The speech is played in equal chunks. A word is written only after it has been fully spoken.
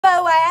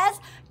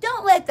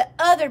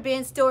other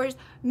bin stores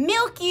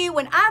milk you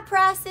when our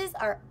prices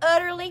are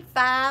utterly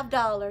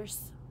 $5.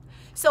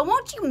 So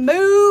won't you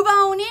move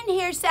on in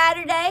here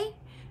Saturday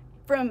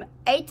from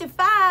 8 to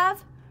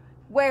 5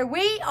 where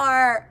we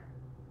are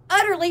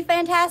utterly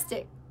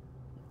fantastic.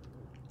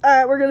 All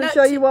right, we're going to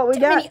show you what we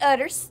got. Many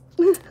udders.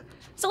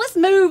 So let's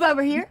move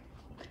over here.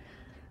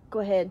 Go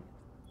ahead.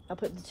 I'll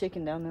put the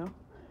chicken down now.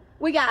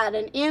 We got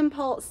an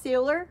impulse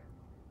sealer.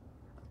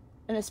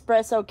 An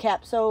espresso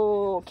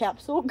capsule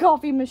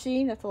coffee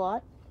machine. That's a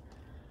lot.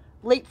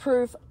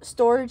 Leak-proof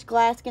storage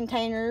glass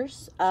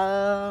containers. We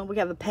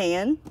have a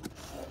pan.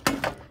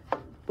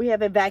 We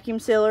have a vacuum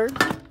sealer.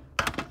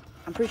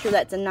 I'm pretty sure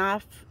that's a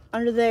knife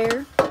under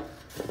there.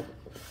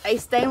 A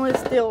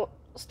stainless steel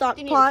stock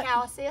Do you pot. need a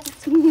cow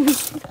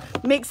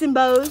assist? Mixing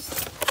bowls.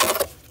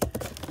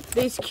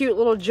 These cute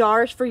little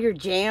jars for your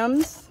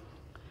jams.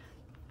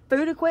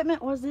 Food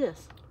equipment. What's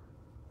this?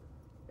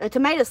 A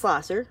tomato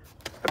slicer.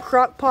 A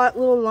crock pot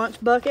little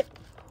lunch bucket.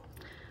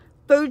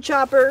 Food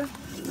chopper.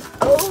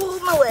 Oh,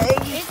 my leg.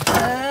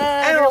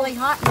 It's really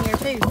hot in here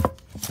too.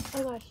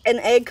 Oh gosh. An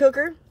egg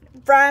cooker.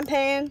 Frying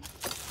pan.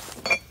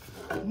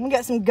 We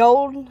got some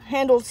gold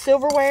handled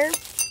silverware.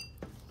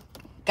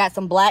 Got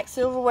some black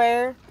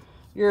silverware.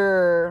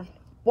 Your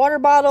water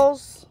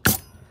bottles.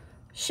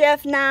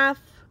 Chef knife.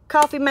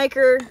 Coffee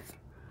maker.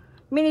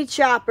 Mini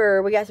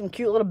chopper. We got some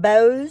cute little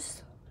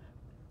bows.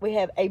 We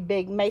have a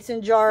big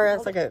mason jar.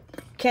 That's like a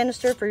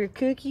canister for your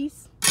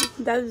cookies.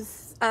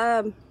 Those,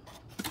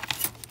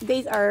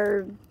 these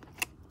are...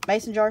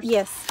 Mason jars?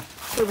 Yes.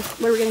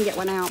 We were going to get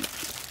one out.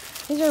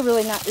 These are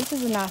really nice. This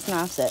is a nice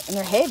knife set. And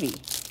they're heavy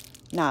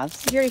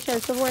knives. Did you already show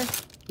the silverware?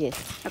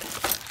 Yes.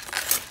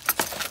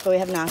 Okay. So we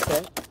have a knife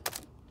set.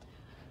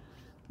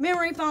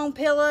 Memory foam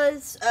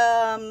pillows.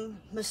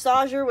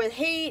 Massager with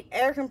heat.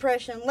 Air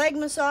compression leg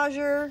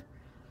massager.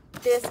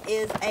 This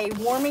is a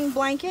warming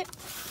blanket.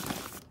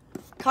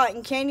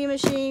 Cotton candy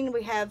machine.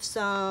 We have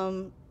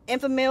some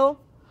Enfamil.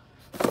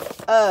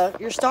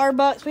 Your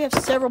Starbucks. We have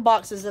several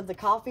boxes of the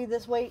coffee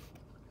this week.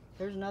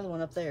 There's another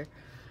one up there.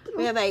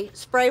 We have a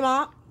spray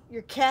mop.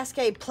 Your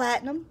Cascade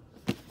Platinum.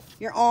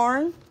 Your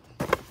Arn.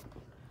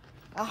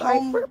 A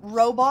home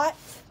robot.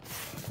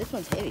 This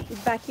one's heavy.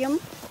 Vacuum.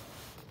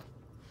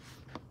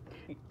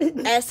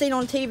 As seen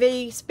on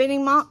TV,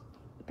 spinning mop.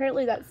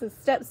 Apparently that's a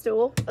step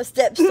stool. A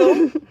step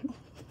stool.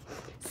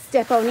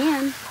 Step on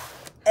in.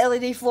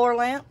 LED floor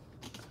lamp.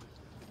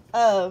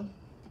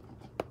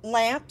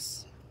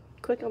 Lamps.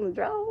 Quick on the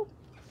draw.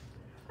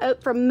 Oh,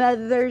 for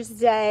Mother's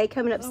Day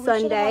coming up Oh, we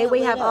Sunday. should've had it We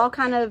lit have up. all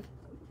kind of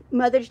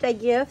Mother's Day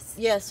gifts.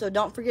 Yes, so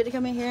don't forget to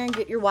come in here and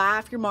get your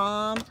wife, your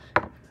mom,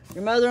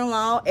 your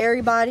mother-in-law,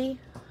 everybody.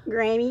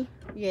 Granny.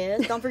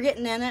 Yes, don't forget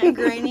Nana and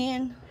Granny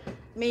and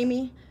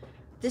Mimi.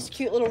 This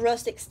cute little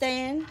rustic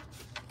stand.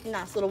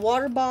 Nice little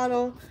water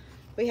bottle.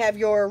 We have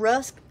your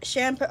Rusk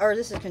shampoo, or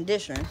this is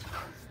conditioner.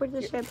 Where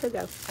did the shampoo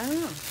go? I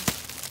don't know.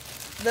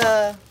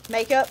 The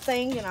makeup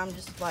thing, and I'm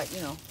just like,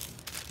 you know,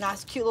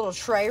 nice cute little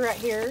tray right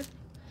here.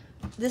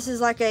 This is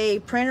like a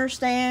printer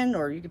stand,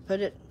 or you could put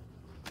it,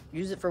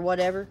 use it for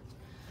whatever.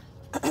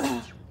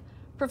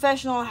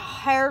 Professional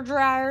hair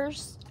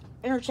dryers,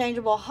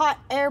 interchangeable hot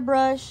air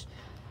brush,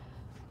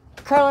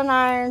 curling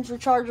irons,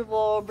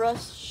 rechargeable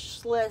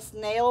brushless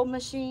nail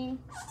machine,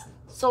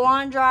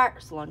 salon dryer,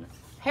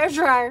 hair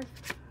dryer,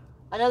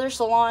 another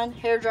salon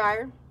hair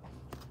dryer,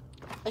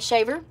 a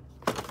shaver.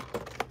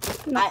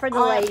 Not for the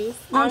ladies.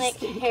 Ionic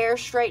hair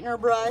straightener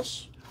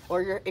brush,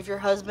 or if your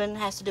husband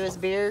has to do his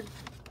beard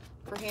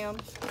for him.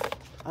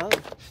 Oh,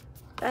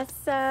 That's,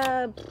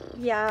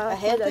 yeah, A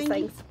head one of those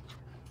thingy? things.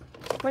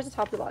 Where's the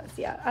top of the box?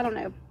 Yeah, I don't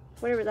know.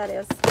 Whatever that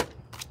is.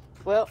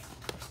 well,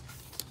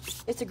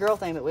 it's a girl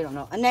thing, but we don't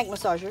know. A neck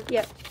massager.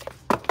 Yep.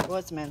 Well,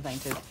 it's a man thing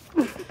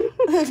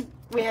too.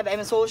 We have a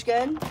massage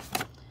gun,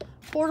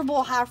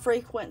 portable high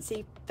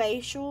frequency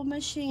facial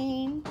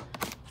machine.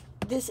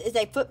 This is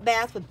a foot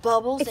bath with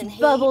bubbles and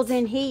heat. Bubbles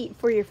and heat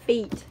for your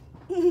feet.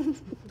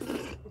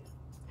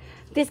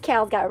 This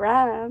cow's got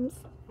rhymes.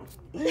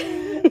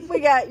 We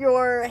got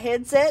your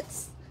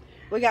headsets.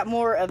 We got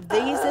more of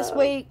these this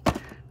week.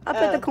 I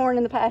put the corn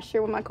in the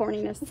pasture with my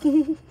corniness.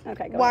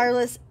 Okay, go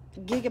Wireless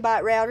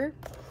gigabyte router.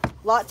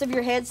 Lots of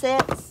your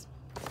headsets.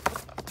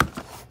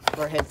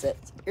 Or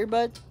headsets.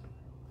 Earbuds.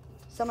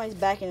 Somebody's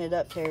backing it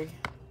up, Terry.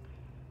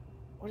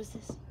 What is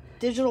this?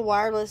 Digital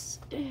wireless.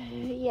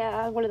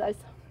 Yeah, one of those.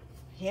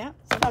 Yeah.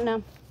 I don't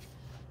know.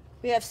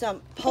 We have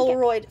some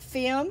Polaroid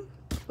film.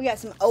 We got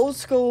some old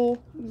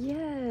school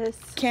Yes.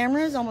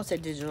 cameras. Almost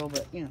said digital,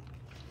 but you know.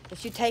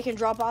 That you take and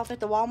drop off at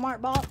the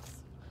Walmart box.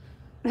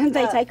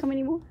 They take them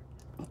anymore?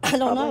 I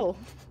don't Probably. know.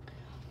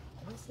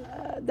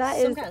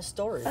 That Some is, kind of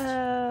storage.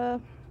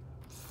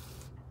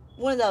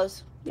 One of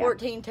those. Yeah.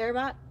 14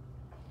 terabyte.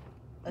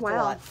 That's a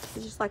wow. lot.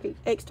 It's just like an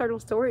external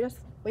storage.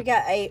 We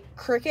got a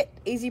Cricut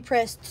Easy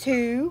Press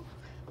 2.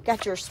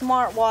 Got your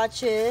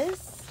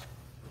smartwatches.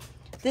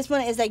 This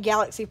one is a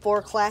Galaxy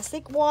 4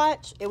 Classic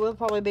watch. It will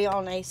probably be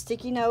on a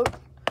sticky note.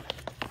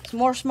 Some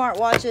more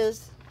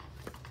smartwatches.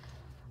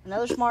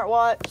 Another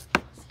smartwatch.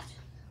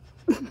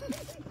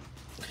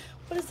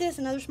 What is this?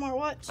 Another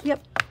smartwatch?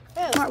 Yep.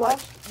 Yeah,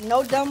 Smartwatch.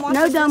 No dumb watches.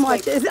 No dumb this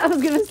week. watches. I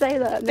was gonna say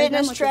that. No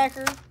Fitness dumb watches.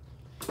 tracker.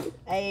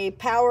 A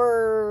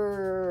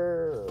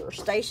power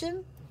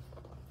station.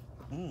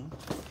 I Your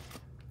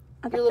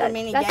little think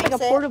mini that's game like a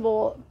set.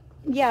 portable,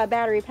 yeah,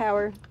 battery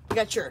power. You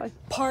got your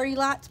party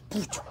lights.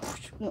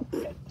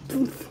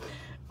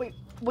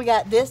 We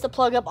got this to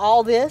plug up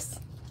all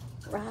this.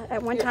 Right.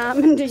 At one time,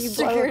 do you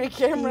blow Security it?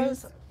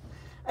 cameras.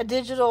 A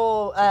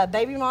digital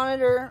baby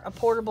monitor. A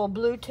portable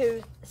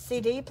Bluetooth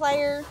CD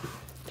player.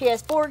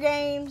 PS4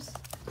 games.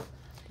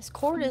 This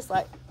cord is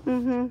like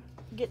Mm-hmm.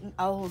 getting.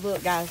 Oh,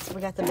 look, guys.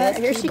 We got the best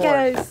Here she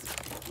keyboard. goes.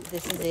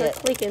 This is They're it.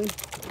 clicking.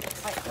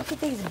 Like, look at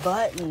these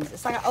buttons.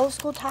 It's like an old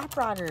school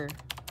typewriter.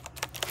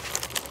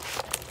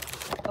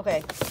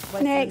 Okay,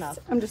 wait, Next, enough.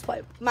 I'm just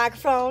playing.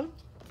 Microphone.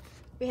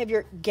 We have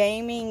your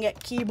gaming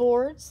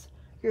keyboards,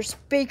 your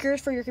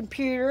speakers for your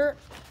computer,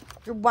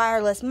 your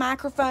wireless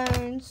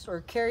microphones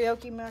or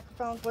karaoke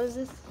microphones. What is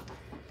this?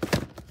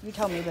 You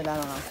told me, but I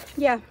don't know.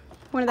 Yeah,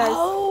 one of those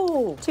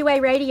Oh, two-way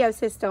radio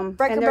system.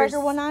 breaker, And there's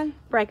breaker, 19.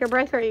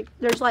 breaker.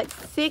 There's like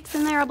 6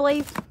 in there, I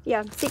believe.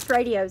 Yeah, 6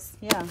 radios.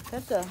 Yeah,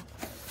 that's a.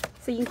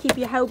 So you can keep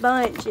your whole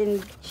bunch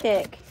in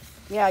check.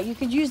 Yeah, you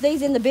could use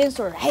these in the bin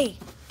store. Hey,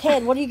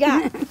 Ted, what do you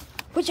got?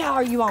 Which aisle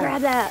are you on?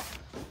 Grab that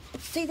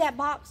See that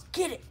box?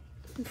 Get it.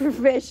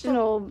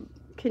 professional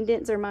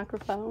condenser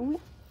microphone.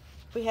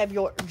 We have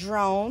your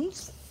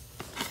drones.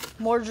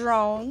 More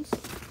drones.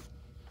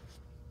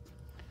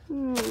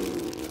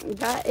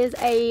 That is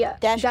a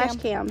Dash dash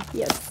cam? cam.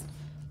 Yes.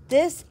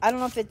 This, I don't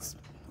know if it's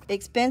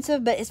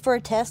expensive, but it's for a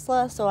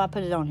Tesla, so I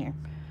put it on here.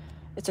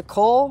 It's a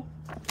coil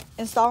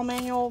install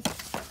manual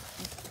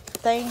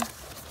thing.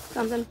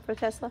 Something for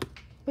Tesla.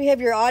 We have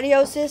your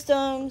audio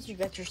systems. You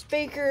got your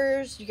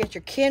speakers. You got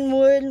your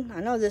Kenwood.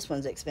 I know this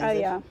one's Oh, expensive.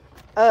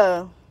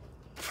 yeah.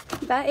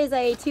 That is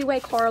a two-way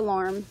car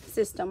alarm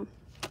system.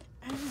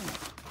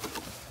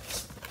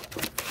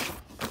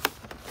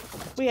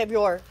 We have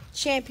your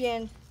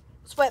Champion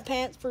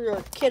sweatpants for your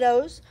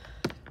kiddos.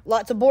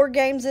 Lots of board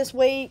games this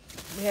week.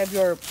 We have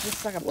your, this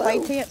is like a play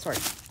Whoa. tent. Sorry.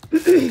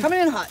 Coming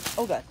in hot.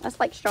 Oh, God. That's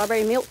like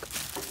strawberry milk.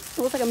 It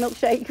looks like a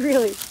milkshake,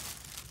 really.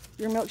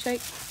 Your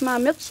milkshake? My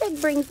milkshake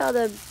brings all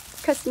the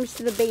customers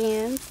to the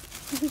band.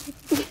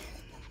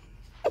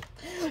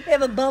 We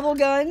have a bubble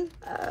gun.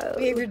 Oh.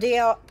 We have your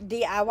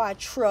DIY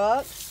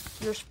truck,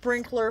 your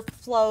sprinkler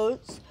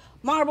floats,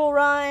 marble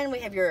run. We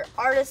have your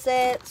artist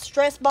sets,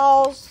 stress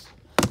balls.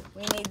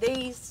 We need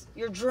these.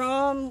 Your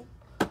drum,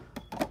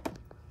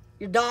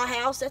 your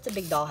dollhouse. That's a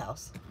big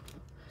dollhouse,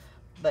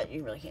 but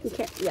you really can't You see.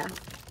 can't, yeah.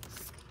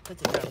 Put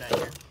the drum down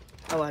here.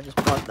 Oh, I just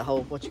plugged the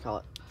whole, what you call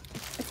it.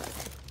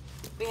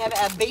 We have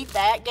a beat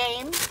that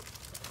game.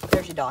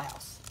 There's your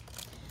dollhouse.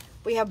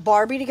 We have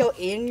Barbie to go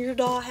in your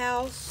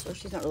dollhouse. So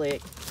she's not really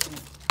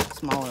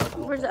small enough.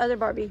 Where's the other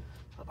Barbie?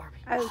 Oh, Barbie.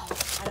 Oh.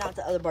 I knocked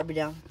the other Barbie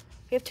down.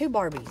 We have 2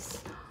 Barbies.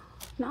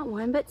 Not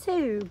one, but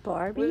 2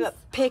 Barbies. We've got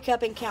pick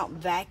up and count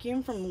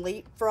vacuum from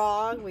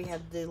Leapfrog. We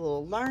have the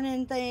little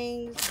learning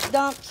things,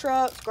 dump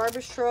trucks,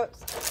 garbage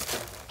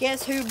trucks,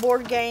 guess who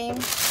board game.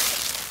 We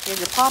have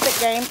your pop it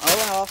game.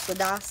 Oh, I lost the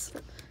dice.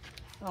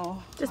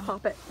 Oh, Just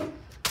pop it.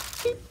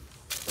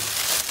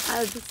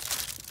 Oh,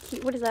 just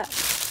cute. What is that?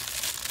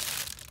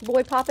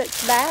 Boy Pop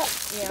It's bat?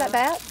 Is that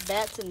bat?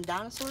 Bats and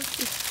dinosaurs.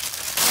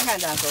 What kind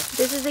of dinosaurs?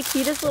 This is the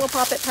cutest little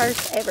Pop It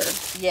purse ever.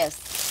 Yes.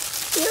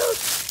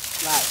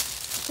 Cute. Right.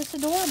 It's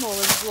adorable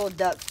with this little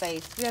duck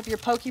face. We have your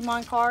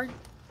Pokemon card.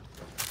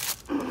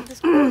 This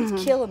card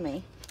is killing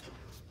me.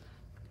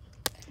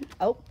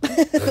 Oh,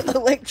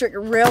 electric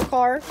rail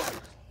car.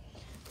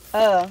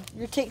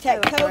 Your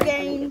tic-tac-toe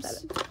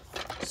games.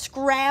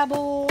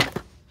 Scrabble.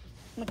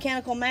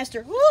 Mechanical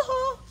Master.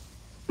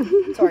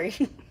 Woohoo! Sorry.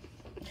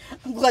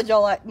 I'm glad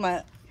y'all like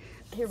my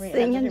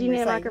Singing. Do you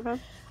need a microphone?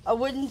 A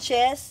wooden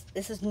chess.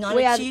 This is not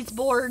We a have cheese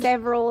board.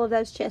 several of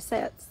those chess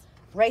sets.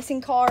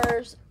 Racing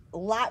cars,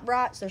 light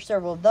brights. There's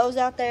several of those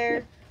out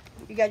there.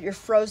 You got your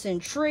frozen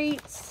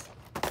treats.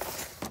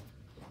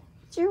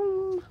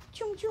 Choom,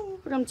 choom, choom.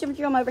 We're going to choom,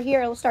 choom over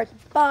here. We'll start at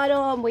the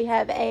bottom. We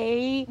have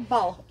a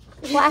Ball.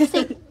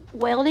 plastic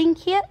welding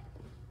kit.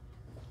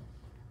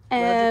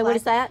 What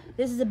is that?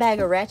 This is a bag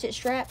of ratchet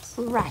straps.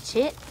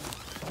 Ratchet.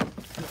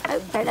 Oh,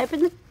 don't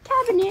open the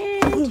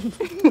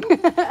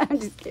cabinet. I'm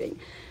just kidding.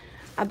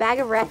 A bag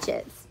of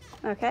ratchets.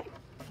 Okay.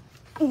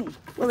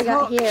 What we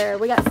got here?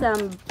 We got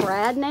some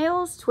brad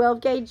nails, 12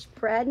 gauge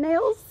brad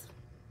nails.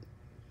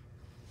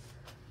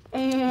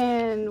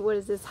 And what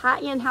is this?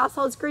 High-end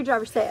household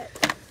screwdriver set.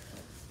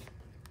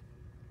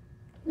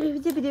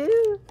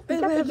 Doo-doo-doo-doo. We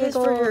got the This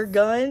giggles. for your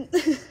gun.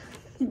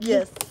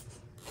 Yes.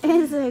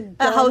 It's a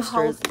gun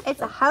holster.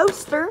 It's a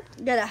holster.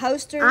 You got a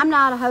holster. I'm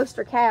not a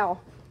holster cow.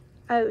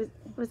 Oh,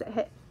 was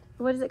it?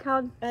 What is it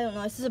called? I don't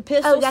know. This is a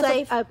pistol Oh, that's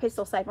safe. a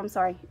pistol safe. I'm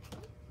sorry.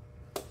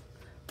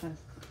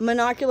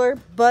 Binoculars.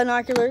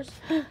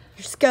 Your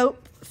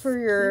scope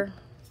for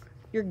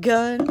your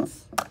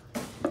guns.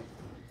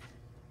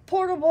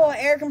 Portable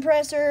air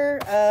compressor.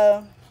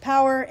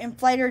 Power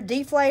inflator,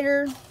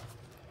 deflator.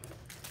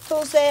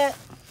 Tool set.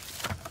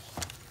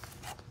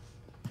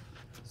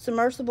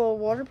 submersible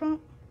water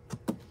pump.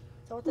 Is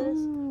that what that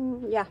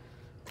is? Yeah,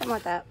 something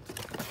like that.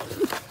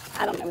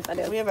 I don't know what that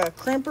is. We have a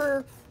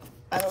crimper.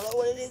 I don't know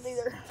what it is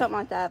either. Something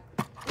like that.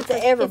 It's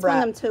an Everbright. It's one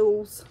of them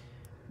tools.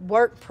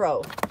 Work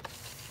Pro.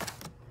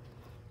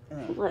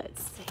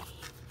 Let's see.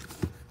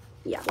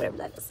 Yeah, whatever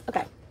that is.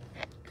 Okay.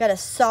 Got a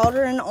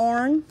soldering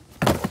iron.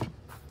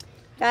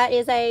 That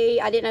is a,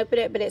 I didn't open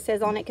it, but it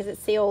says on it because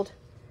it's sealed.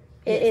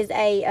 It is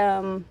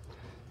a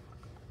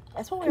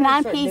that's what we're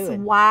gonna start 9-piece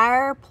doing.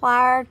 wire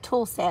plier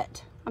tool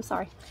set. I'm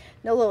sorry.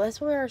 No, look, that's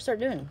what we're gonna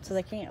start doing, so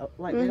they can't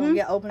they don't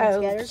get open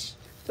and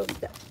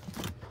scattered.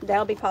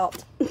 That'll be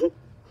popped.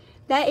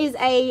 That is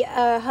a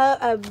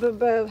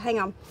hang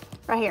on,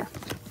 right here.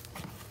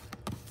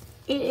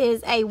 It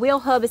is a wheel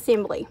hub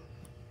assembly.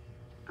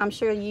 I'm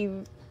sure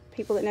you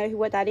people that know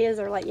what that is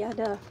are like, yeah,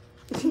 duh.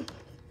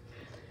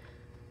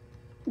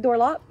 Door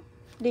lock,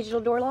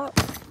 digital door lock.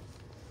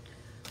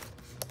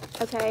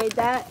 Okay,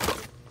 that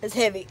It's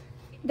heavy.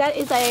 That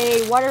is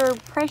a water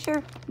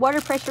pressure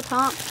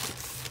pump.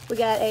 We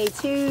got a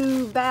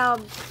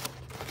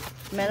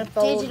 2-valve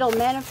Manifold. digital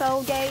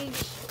manifold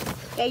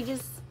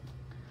gauges.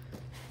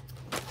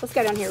 Let's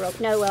go down here real.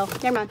 No, well,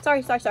 never mind.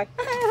 Sorry.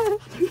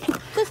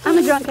 I'm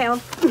a drunk cow.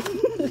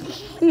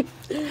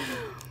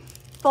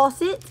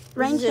 Faucet,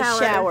 rain This is a shower,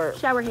 shower.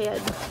 shower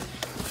head.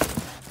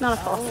 Not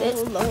a faucet.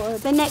 Oh,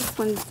 Lord. The next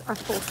ones are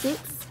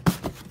faucets.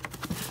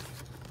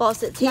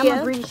 Faucet I'm a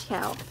Tia. British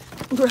cow.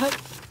 Right.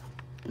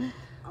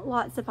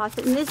 Lots of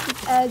faucets. And this,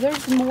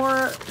 there's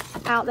more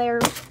out there.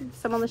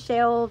 Some on the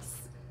shelves.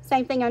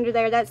 Same thing under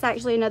there. That's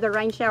actually another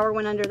rain shower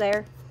one under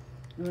there.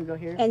 You wanna go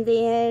here? And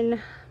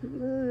then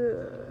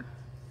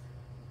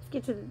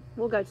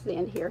we'll go to the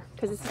end here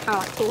because this is kind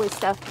of like cooler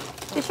stuff.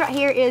 This right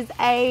here is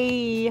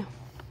a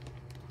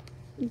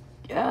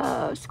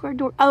square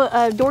door.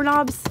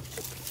 Doorknobs.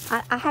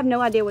 I have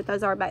no idea what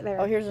those are back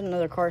there. Oh, here's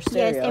another car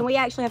stereo. Yes, and we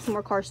actually have some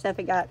more car stuff.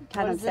 It got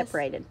kind What of is this?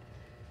 separated.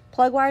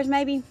 Plug wires,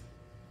 maybe.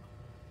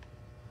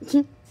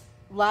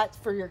 Lights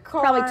for your car.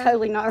 Probably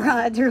totally not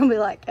right. They're gonna be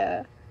like,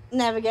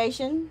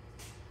 Navigation.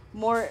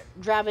 More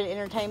driving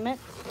entertainment.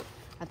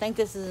 I think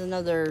this is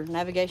another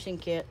navigation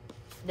kit.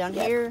 Down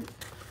Yep. here.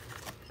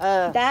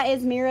 that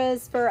is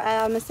mirrors for,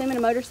 I'm assuming, a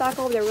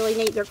motorcycle. They're really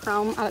neat. They're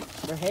chrome.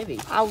 They're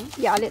heavy. I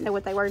didn't know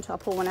what they were until I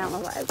pulled one out and I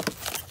was like,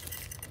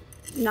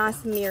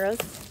 nice mirrors.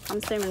 I'm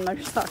assuming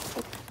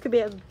motorcycle. Could be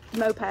a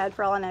moped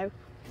for all I know.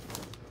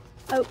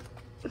 Oh,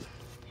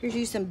 Here's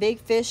you some big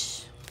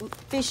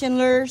fishing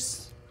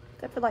lures.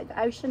 is that for like the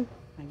ocean?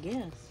 I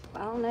guess.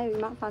 I don't know. You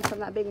might find something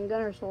that big in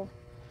Gunnersville.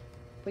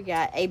 We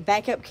got a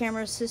backup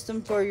camera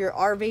system for your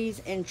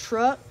RVs and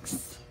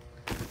trucks.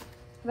 I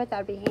bet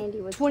that'd be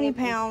handy with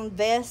 20-pound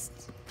vest,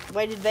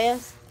 weighted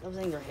vest. Those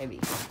things are heavy.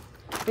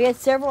 We had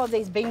several of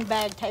these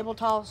beanbag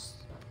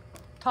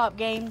top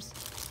games.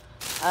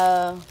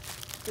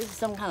 This is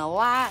some kind of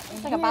light.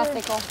 It's like a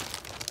bicycle.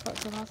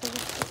 What's a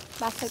bicycle?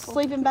 Bicycle.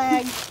 Sleeping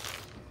bag,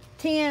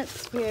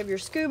 tents. We have your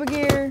scuba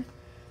gear,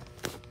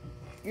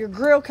 your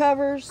grill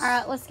covers. All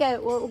right, let's go.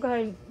 We'll go ahead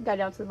and go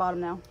down to the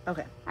bottom now.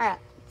 Okay. All right.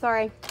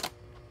 Sorry.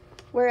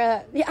 We're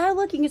yeah. Oh,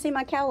 look, you can see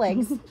my cow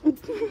legs.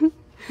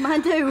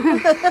 Mine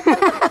too.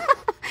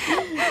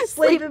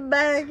 Sleeping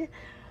bag,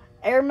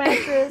 air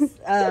mattress,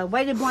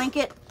 weighted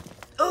blanket.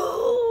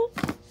 Oh,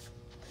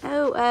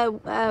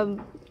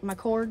 my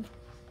cord.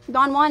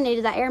 Don Juan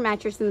needed that air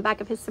mattress in the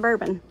back of his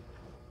Suburban.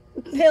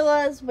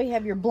 Pillows. We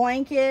have your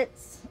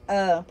blankets.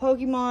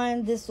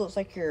 Pokemon. This looks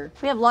like your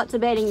We have lots of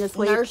bedding this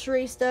week.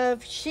 nursery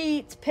stuff.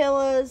 Sheets,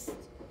 pillows,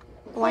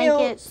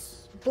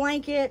 Blankets.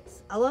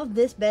 blankets. I love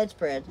this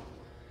bedspread.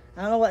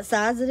 I don't know what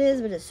size it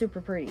is, but it's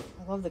super pretty.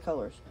 I love the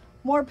colors.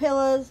 More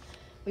pillows.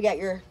 We got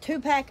your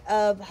 2-pack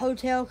of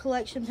hotel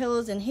collection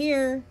pillows in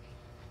here.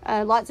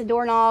 Lots of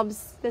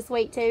doorknobs this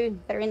week too.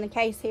 They're in the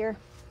case here.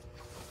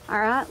 All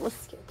right, let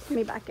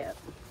me back up.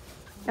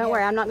 Don't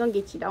worry, I'm not gonna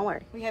get you. Don't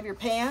worry. We have your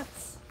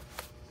pants.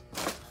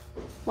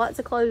 Lots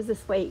of clothes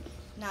this week.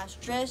 Nice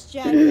dress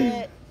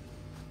jacket.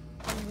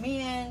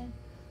 Men.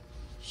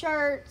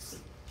 Shirts.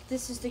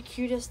 This is the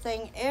cutest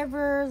thing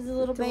ever. The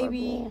little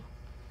baby Adorable.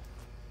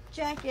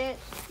 jacket.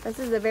 This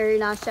is a very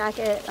nice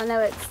jacket. I know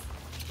it's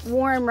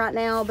warm right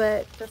now,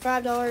 but For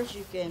 $5,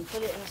 you can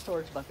put it in a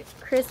storage bucket.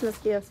 Christmas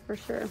gifts for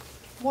sure.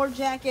 More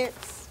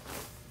jackets.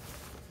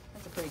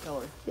 That's a pretty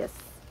color. Yes.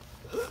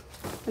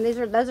 And these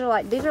are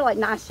like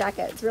nice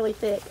jackets, really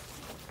thick.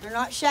 They're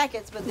not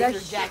shackets, but these They're are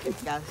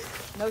jackets, guys.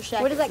 No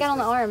shackets. What does that got on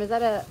the arm? Is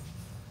that a?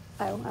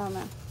 Oh, I don't know.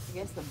 I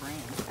guess the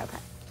brand. Okay.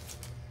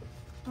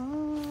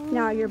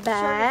 Now your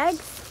bags.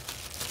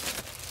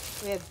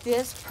 We have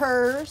this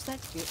purse.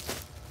 That's cute.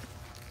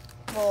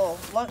 Little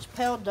lunch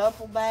pail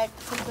duffel bag,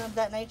 something of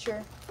that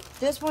nature.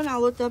 This one I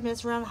looked up and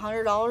it's around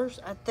 $100.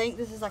 I think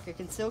this is like a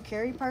concealed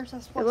carry purse.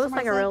 That's what It looks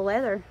somebody like a said. real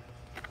leather.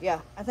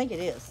 Yeah, I think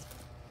it is.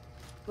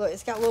 Look,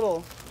 it's got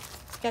you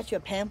a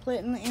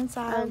pamphlet in the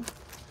inside.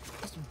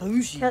 It's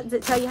bougie. Does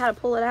it tell you how to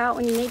pull it out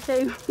when you need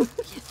to?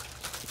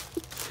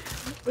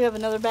 We have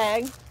another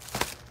bag.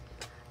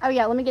 Oh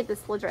yeah, let me get this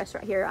little dress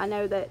right here. I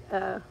know that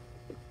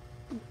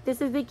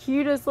This is the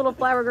cutest little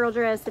flower girl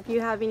dress if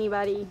you have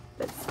anybody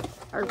that's,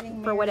 or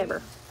for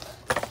whatever.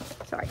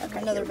 Sorry,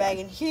 okay. Another bag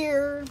in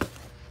here.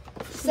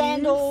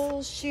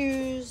 Sandals,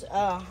 shoes,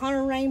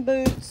 hunter rain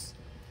boots.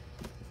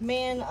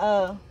 Men,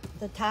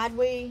 the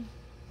Tidewee.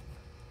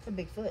 It's a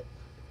big foot.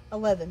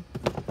 11.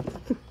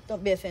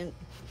 Don't be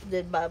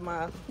offended by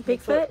my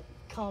Bigfoot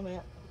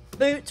comment.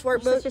 Boots,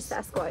 work Such boots. a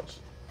Sasquatch.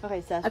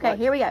 Okay, Sasquatch. Okay,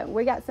 here we go.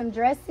 We got some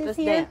dresses Let's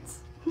here. dance.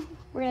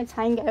 We're gonna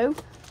tango.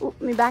 Ooh,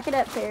 let me back it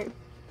up there.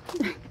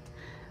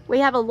 We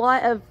have a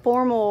lot of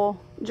formal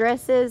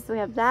dresses. We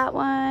have that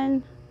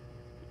one,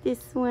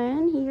 this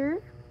one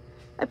here,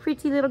 a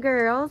pretty little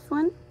girl's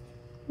one,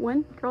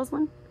 girl's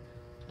one.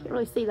 Can't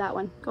really see that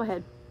one. Go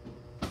ahead.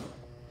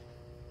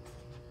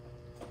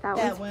 That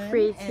one's one,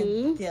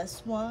 pretty. and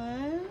this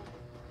one.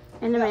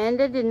 And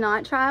Amanda did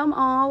not try them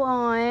all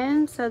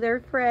on, so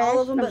they're fresh.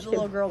 All of them I'm but just the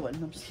little kidding. girl one.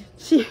 I'm just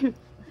kidding.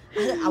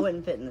 She, I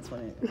wouldn't fit in this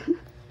one either.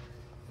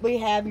 We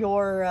have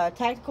your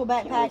tactical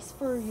backpacks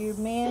for you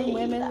men, see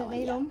women that that one,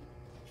 need yeah. them.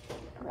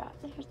 right,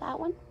 there's that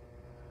one.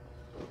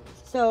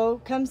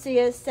 So come see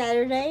us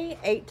Saturday,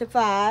 8 to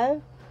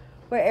 5,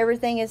 where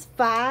everything is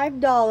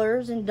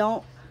 $5. And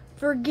don't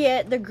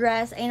forget, the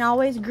grass ain't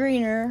always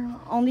greener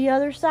on the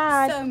other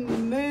side. So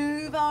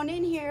move on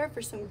in here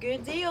for some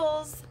good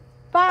deals.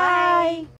 Bye.